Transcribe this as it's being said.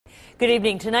Good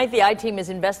evening. Tonight, the I-Team is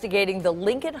investigating the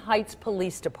Lincoln Heights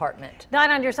Police Department.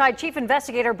 9 on your side, Chief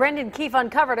Investigator Brendan Keefe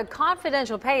uncovered a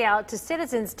confidential payout to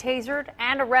citizens tasered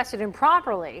and arrested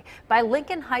improperly by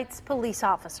Lincoln Heights police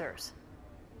officers.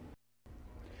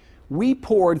 We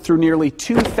poured through nearly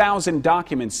 2,000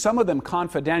 documents, some of them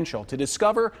confidential, to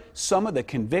discover some of the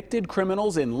convicted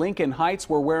criminals in Lincoln Heights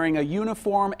were wearing a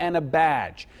uniform and a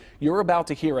badge. You're about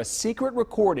to hear a secret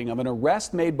recording of an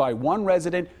arrest made by one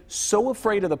resident so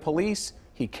afraid of the police,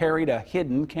 he carried a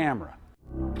hidden camera.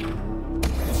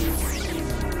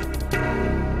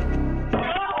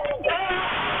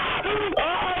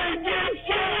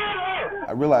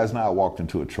 I realized now I walked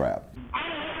into a trap.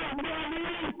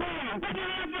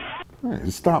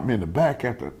 It stopped me in the back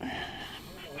after.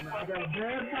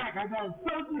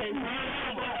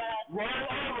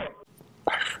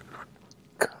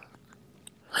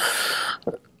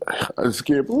 I just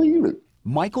can't believe it.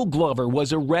 Michael Glover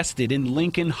was arrested in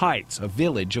Lincoln Heights, a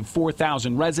village of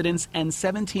 4,000 residents and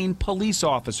 17 police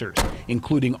officers,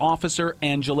 including Officer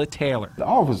Angela Taylor. The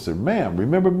officer, ma'am,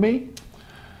 remember me?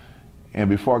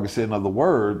 And before I could say another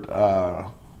word,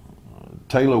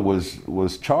 Taylor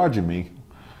was charging me,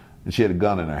 and she had a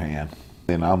gun in her hand.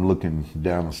 And I'm looking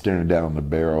down, staring down the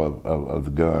barrel of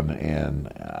the gun,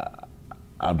 and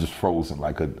I'm just frozen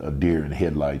like a deer in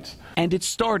headlights. And it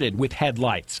started with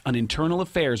headlights. An internal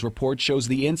affairs report shows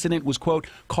the incident was, quote,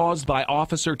 caused by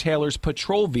Officer Taylor's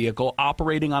patrol vehicle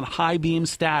operating on high beam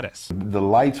status. The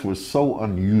lights were so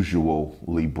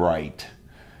unusually bright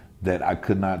that I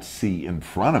could not see in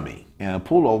front of me. And I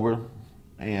pulled over,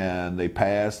 and they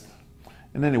passed,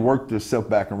 and then they worked themselves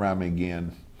back around me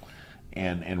again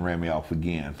and ran me off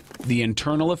again. The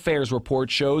internal affairs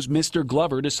report shows Mr.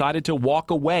 Glover decided to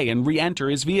walk away and re-enter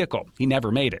his vehicle. He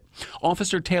never made it.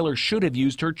 Officer Taylor should have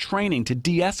used her training to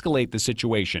de-escalate the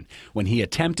situation. When he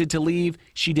attempted to leave,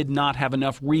 she did not have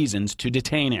enough reasons to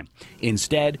detain him.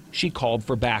 Instead, she called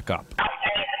for backup.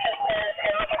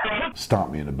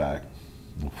 Stomped me in the back,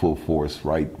 full force,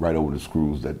 right over the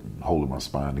screws that holding my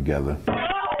spine together.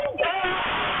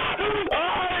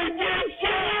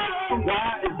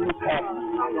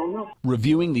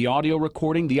 Reviewing the audio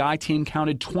recording, the I-Team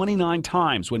counted 29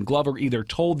 times when Glover either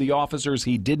told the officers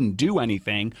he didn't do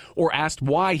anything or asked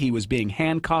why he was being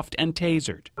handcuffed and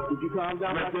tasered. Did you calm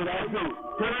down? I said, I do.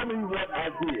 Tell me what I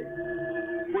did.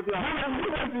 What did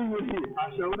I do with you?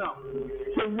 I showed up.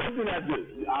 So what did I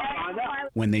do? I'll find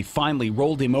out. When they finally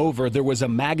rolled him over, there was a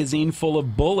magazine full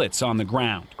of bullets on the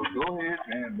ground. Go ahead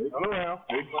and move around.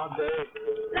 Take my bag.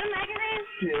 The magazine?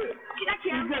 Yeah.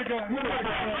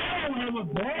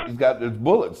 He's got his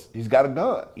bullets. He's got a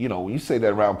gun. You know, when you say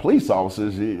that around police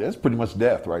officers, that's pretty much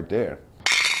death right there.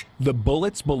 The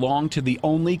bullets belonged to the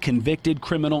only convicted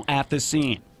criminal at the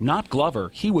scene. Not Glover.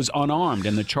 He was unarmed,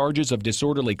 and the charges of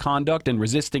disorderly conduct and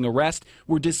resisting arrest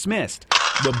were dismissed.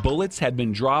 The bullets had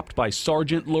been dropped by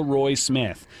Sergeant Leroy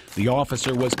Smith. The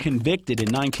officer was convicted in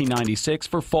 1996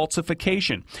 for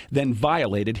falsification, then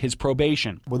violated his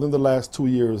probation. Within the last 2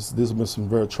 years, there's been some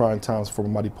very trying times for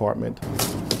my department.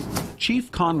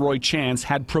 Chief Conroy Chance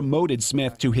had promoted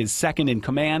Smith to his second in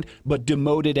command, but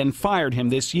demoted and fired him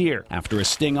this year. After a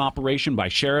sting operation by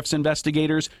sheriff's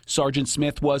investigators, Sergeant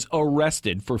Smith was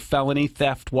arrested for felony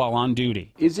theft while on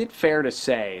duty. Is it fair to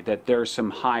say that there are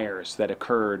some hires that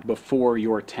occurred before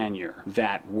your tenure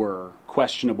that were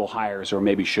questionable hires or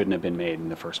maybe shouldn't have been made in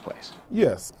the first place?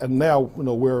 Yes, and now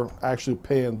we're actually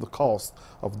paying the cost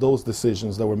of those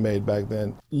decisions that were made back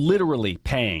then. Literally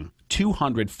paying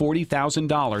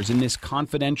 $240,000 in this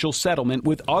confidential settlement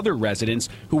with other residents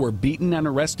who were beaten and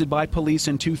arrested by police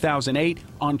in 2008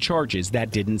 on charges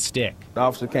that didn't stick. The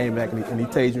officer came back and he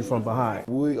tased me from behind.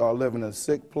 We are living in a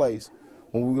sick place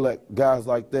when we let guys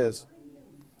like this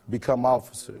become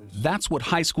officers. That's what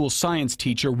high school science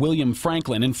teacher William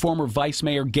Franklin and former Vice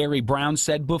Mayor Gary Brown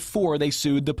said before they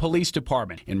sued the police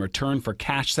department. In return for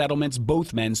cash settlements,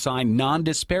 both men signed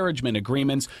non-disparagement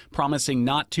agreements promising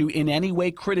not to in any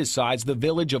way criticize the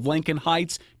village of Lincoln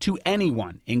Heights to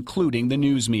anyone, including the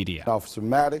news media. Officer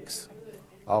Maddox,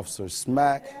 Officer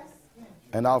Smack,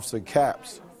 and Officer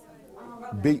Caps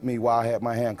beat me while I had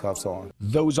my handcuffs on.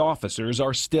 Those officers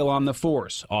are still on the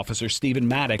force. Officer Stephen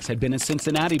Maddox had been a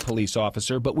Cincinnati police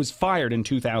officer but was fired in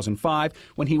 2005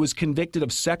 when he was convicted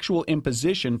of sexual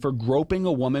imposition for groping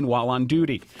a woman while on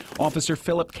duty. Officer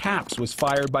Philip Capps was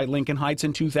fired by Lincoln Heights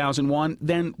in 2001,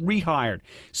 then rehired.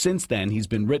 Since then, he's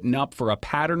been written up for a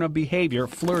pattern of behavior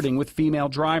flirting with female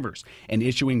drivers and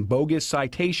issuing bogus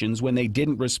citations when they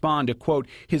didn't respond to, quote,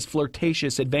 his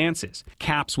flirtatious advances.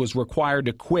 Capps was required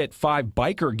to quit 5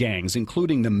 biker gangs,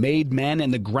 including the Made Men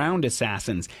and the Ground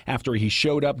Assassins, after he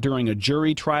showed up during a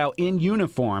jury trial in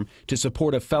uniform to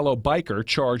support a fellow biker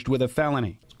charged with a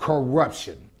felony.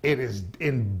 Corruption. It is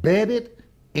embedded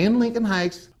in Lincoln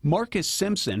Heights. Marcus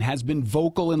Simpson has been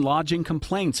vocal in lodging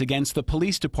complaints against the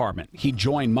police department. He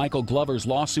joined Michael Glover's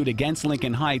lawsuit against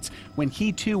Lincoln Heights when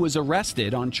he too was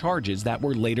arrested on charges that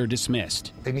were later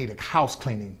dismissed. They need a house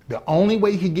cleaning. The only way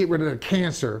you can get rid of the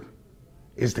cancer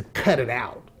is to cut it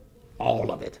out,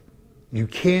 all of it. You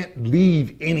can't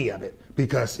leave any of it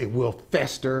because it will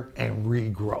fester and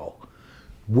regrow.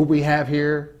 What we have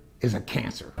here is a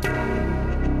cancer.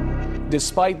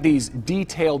 Despite these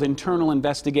detailed internal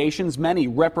investigations, many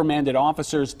reprimanded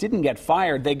officers didn't get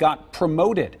fired, they got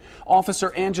promoted.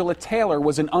 Officer Angela Taylor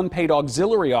was an unpaid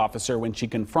auxiliary officer when she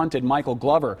confronted Michael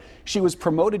Glover. She was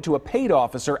promoted to a paid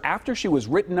officer after she was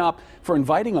written up for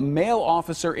inviting a male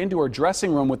officer into her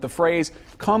dressing room with the phrase,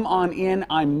 "Come on in,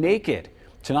 I'm naked."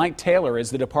 Tonight, Taylor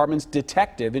is the department's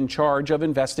detective in charge of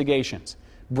investigations.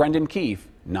 Brendan Keefe,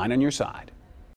 9 on your side.